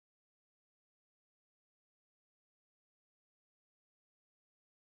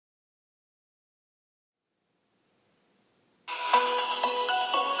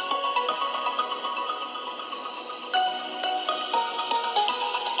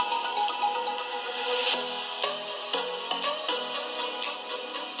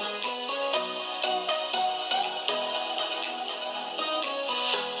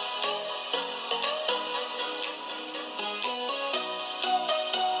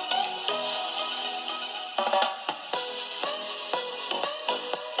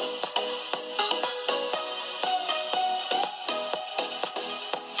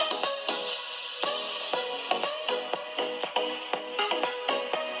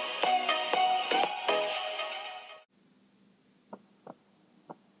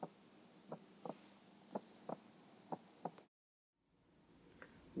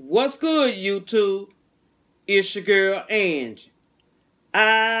What's good, YouTube? It's your girl, Angie.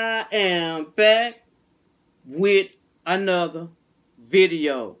 I am back with another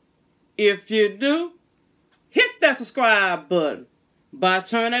video. If you do, hit that subscribe button by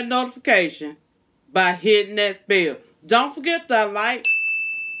turning that notification by hitting that bell. Don't forget to like,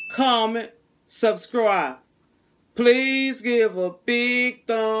 comment, subscribe. Please give a big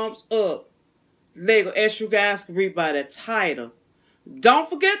thumbs up. Lego, as you guys can read by the title. Don't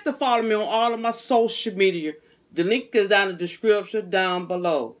forget to follow me on all of my social media. The link is down in the description down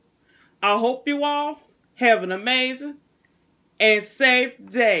below. I hope you all have an amazing and safe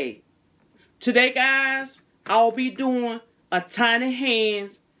day. Today, guys, I'll be doing a tiny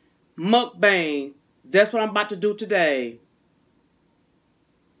hands mukbang. That's what I'm about to do today.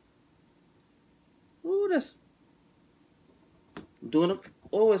 Ooh, that's doing it.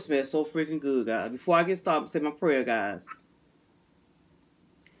 Oh, it smells so freaking good, guys. Before I get started, say my prayer, guys.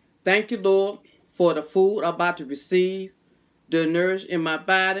 Thank you, Lord, for the food I'm about to receive, the nourish in my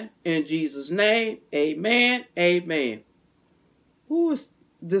body. In Jesus' name, amen, amen. Ooh,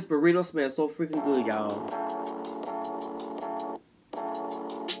 this burrito smells so freaking good, y'all.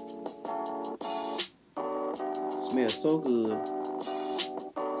 Smells so good.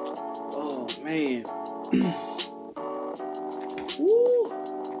 Oh, man. Woo.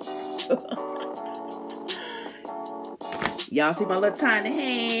 Y'all see my little tiny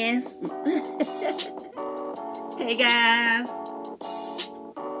hands? Hey, guys.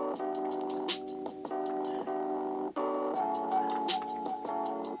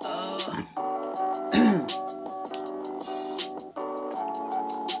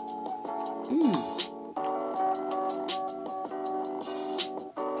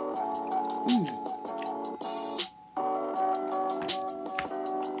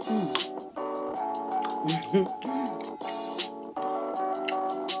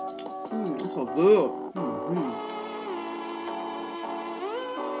 That's so good.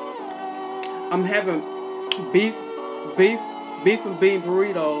 I'm having beef and bean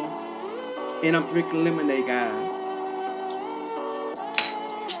burrito, and I'm drinking lemonade, guys.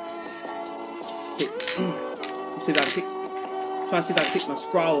 See if I can pick. Try to see if I can pick my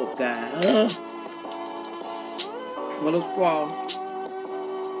straw up, guys. My little straw,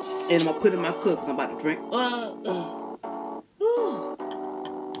 and I'm gonna put it in my cup because I'm about to drink.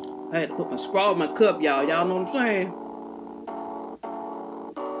 I had to put my straw in my cup, y'all. Y'all know what I'm saying?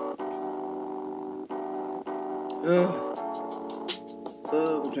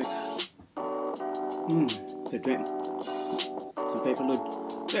 We'll drink. So drink. So drink a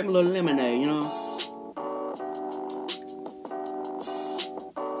little lemonade, you know.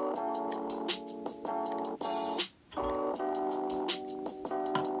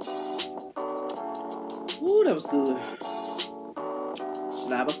 Ooh, that was good.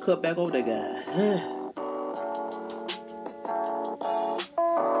 Slide my cup back over there, guys.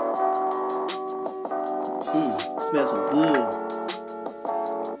 Smells so good.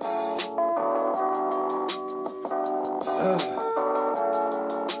 I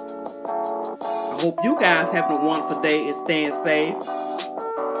hope you guys having a wonderful day and staying safe.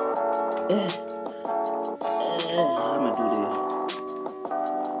 I'm gonna do this.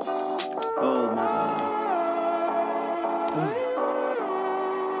 Oh my God.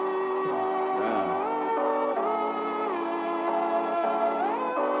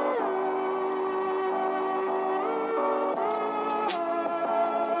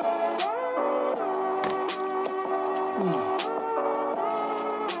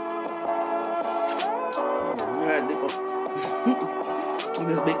 I'm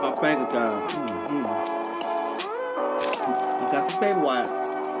just make my finger, guys. I got some baby wipe.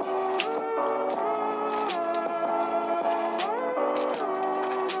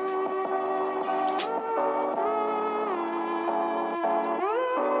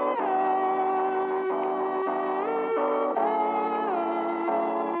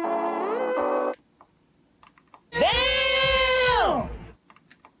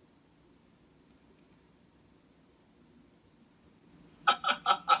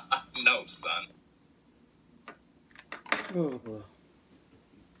 No, son. Oh, boy.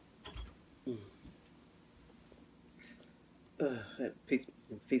 I had to fix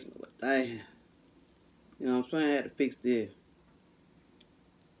my little thing. You know what I'm saying? I had to fix this.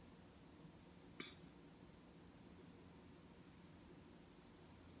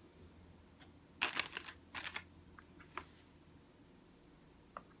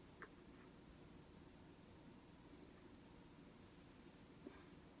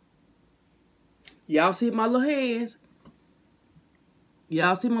 Y'all see my little hands?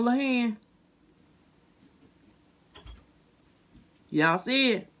 Y'all see my little hand? Y'all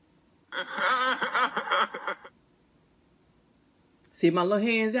see it? See my little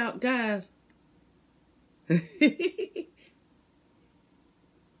hands out, guys.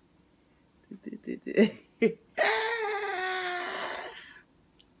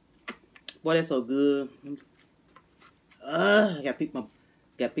 Boy, that's so good. I gotta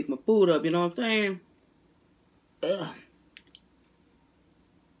pick my food up. You know what I'm saying?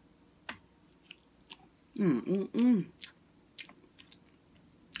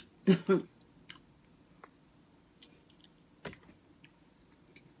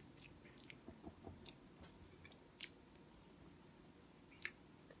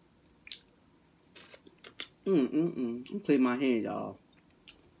 I'm clean my hands, y'all.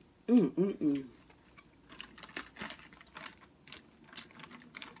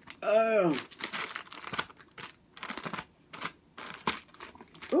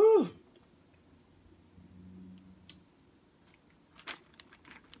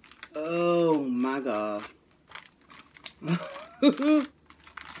 Oh my God.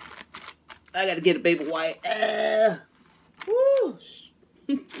 I gotta get a baby white. Woo.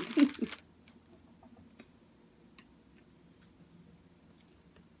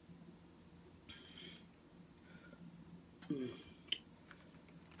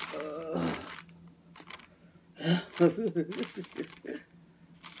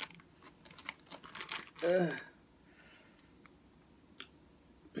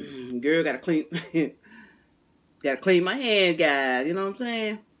 Girl, gotta clean my hands, guys. You know what I'm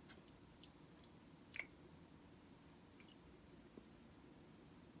saying?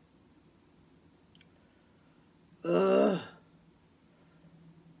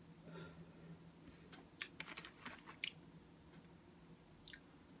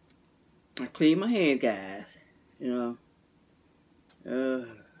 I clean my hands, guys. You know,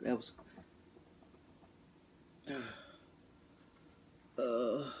 that was.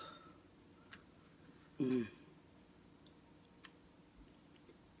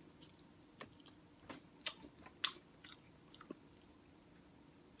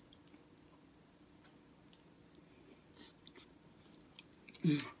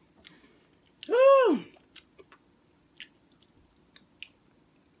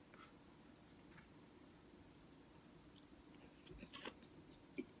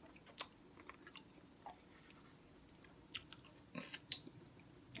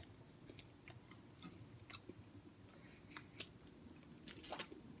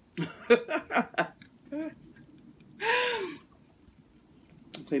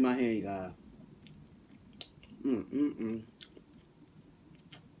 Clean my hand, guys.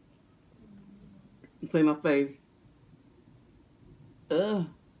 Clean my face.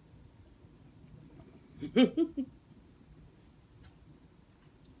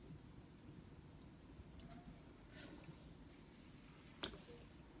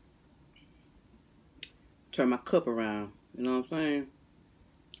 Turn my cup around. You know what I'm saying?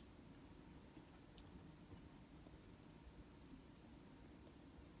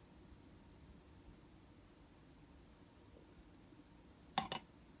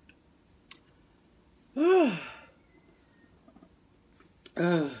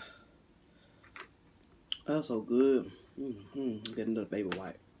 That's so good. Get another baby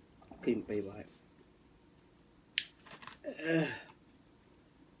wipe. Clean baby wipe.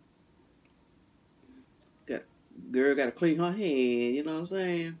 Girl gotta clean her hand. You know what I'm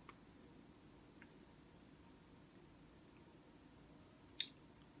saying?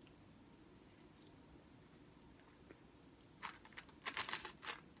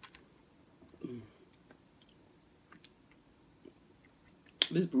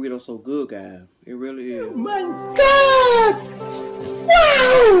 This burrito's so good, guys. It really is. Oh my God!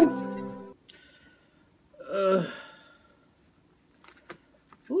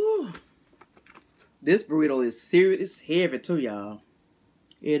 Wow! This burrito is serious. It's heavy too, y'all.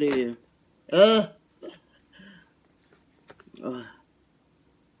 It is.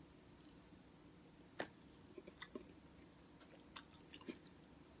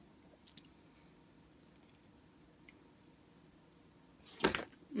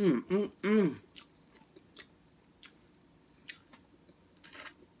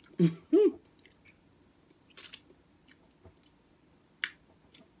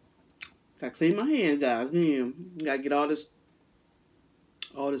 Gotta clean my hands, guys. Gotta get all this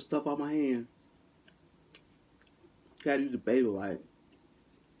stuff off my hand. Gotta use the baby wipe.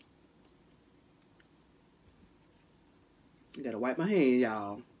 Gotta wipe my hand,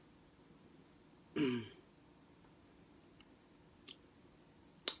 y'all.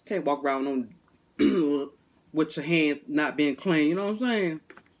 Can't walk around on with your hands not being clean. You know what I'm saying?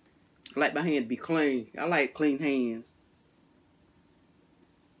 I like my hands to be clean. I like clean hands.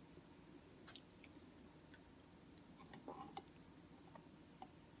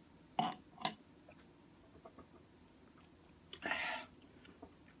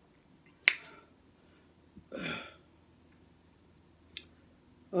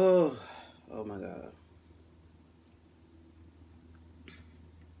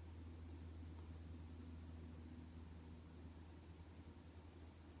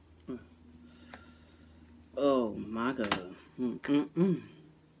 Oh my God. Mm-mm-mm.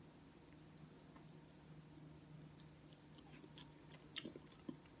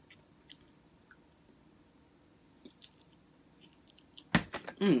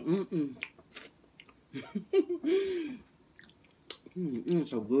 Mm-mm-mm. Mm-mm,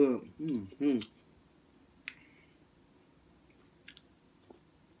 so good. Mm-mm.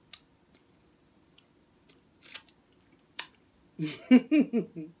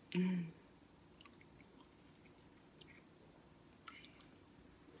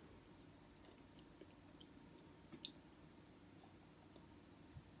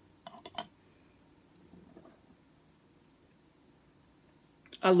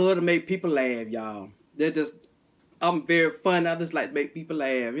 I love to make people laugh, y'all. I'm very funny. I just like to make people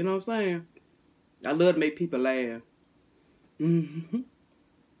laugh. You know what I'm saying? I love to make people laugh. Mm-hmm.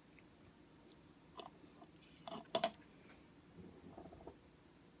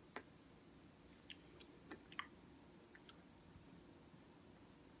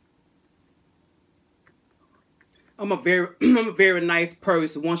 I'm a very nice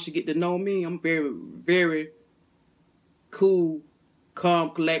person. Once you get to know me, I'm very cool, calm,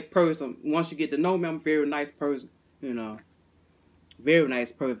 collect person. Once you get to know me, I'm a very nice person. You know, very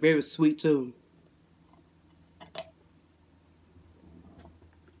nice person, very sweet too.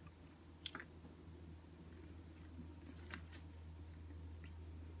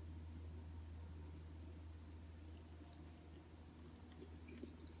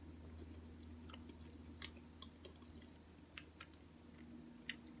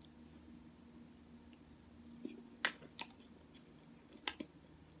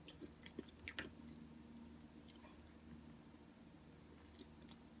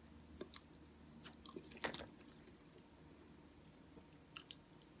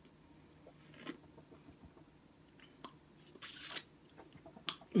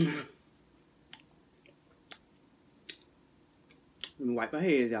 Let me wipe my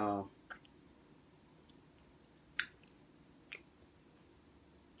hands, y'all.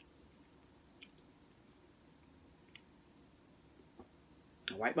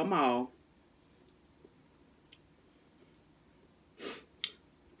 Wipe my mouth.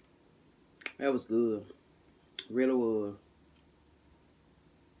 That was good. Really was.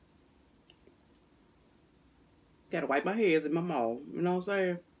 Gotta wipe my hands in my mouth. You know what I'm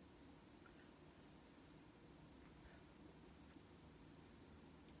saying?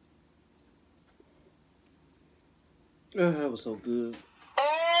 Oh, that was so good.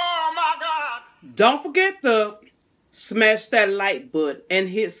 Oh my God. Don't forget to smash that like button and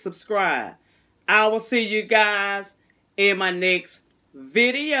hit subscribe. I will see you guys in my next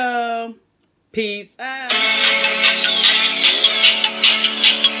video. Peace out.